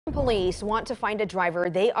Police want to find a driver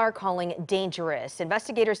they are calling dangerous.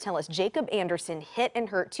 Investigators tell us Jacob Anderson hit and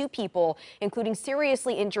hurt two people, including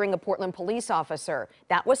seriously injuring a Portland police officer.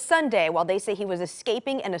 That was Sunday, while they say he was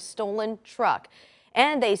escaping in a stolen truck.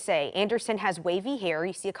 And they say Anderson has wavy hair.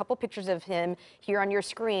 You see a couple pictures of him here on your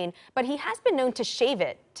screen, but he has been known to shave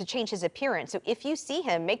it to change his appearance. So if you see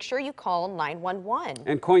him, make sure you call 911.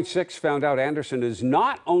 And Coin 6 found out Anderson is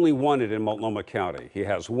not only wanted in Multnomah County. He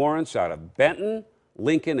has warrants out of Benton,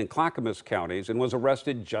 Lincoln, and Clackamas counties and was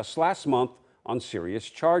arrested just last month on serious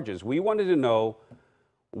charges. We wanted to know,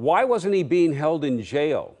 why wasn't he being held in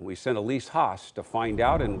jail? We sent Elise Haas to find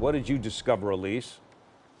out. And what did you discover, Elise?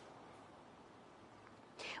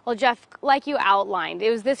 Well, Jeff, like you outlined, it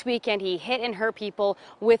was this weekend he hit and hurt people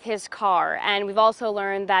with his car. And we've also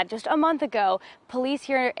learned that just a month ago, police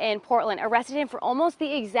here in Portland arrested him for almost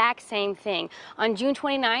the exact same thing. On June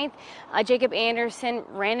 29th, Jacob Anderson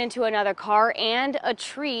ran into another car and a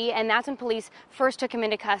tree, and that's when police first took him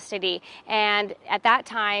into custody. And at that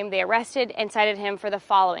time, they arrested and cited him for the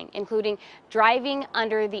following, including driving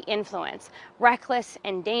under the influence, reckless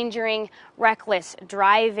endangering, reckless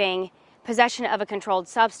driving, possession of a controlled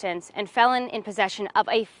substance, and felon in possession of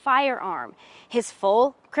a firearm. His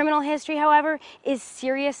full criminal history, however, is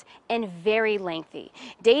serious and very lengthy,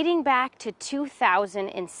 dating back to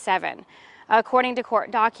 2007. According to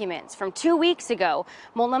court documents from 2 weeks ago,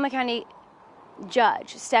 Multnomah County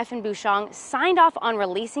Judge Stephen Bouchon signed off on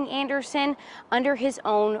releasing Anderson under his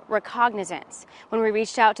own recognizance. When we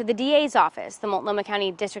reached out to the DA's office, the Multnomah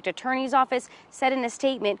County District Attorney's office said in a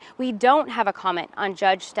statement, "We don't have a comment on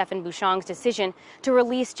Judge Stephen Bouchon's decision to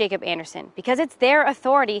release Jacob Anderson because it's their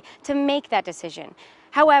authority to make that decision."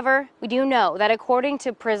 However, we do know that according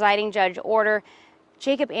to presiding judge order,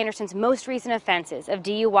 Jacob Anderson's most recent offenses of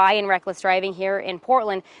DUI and reckless driving here in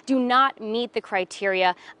Portland do not meet the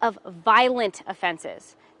criteria of violent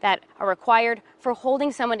offenses that are required for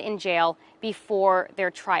holding someone in jail before their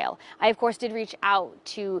trial. I, of course, did reach out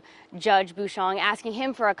to Judge Bouchon asking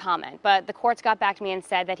him for a comment, but the courts got back to me and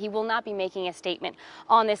said that he will not be making a statement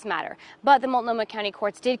on this matter. But the Multnomah County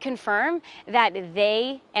courts did confirm that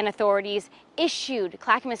they and authorities issued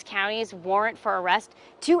Clackamas County's warrant for arrest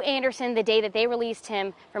to Anderson the day that they released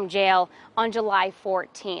him from jail on July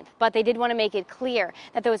 14th. But they did want to make it clear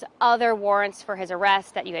that those other warrants for his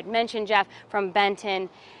arrest that you had mentioned, Jeff, from Benton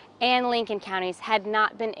and Lincoln counties had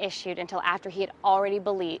not been issued until after he had already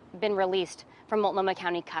been released from Multnomah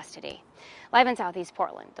County custody. Live in Southeast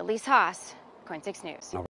Portland, Elise Haas, Coin 6 News.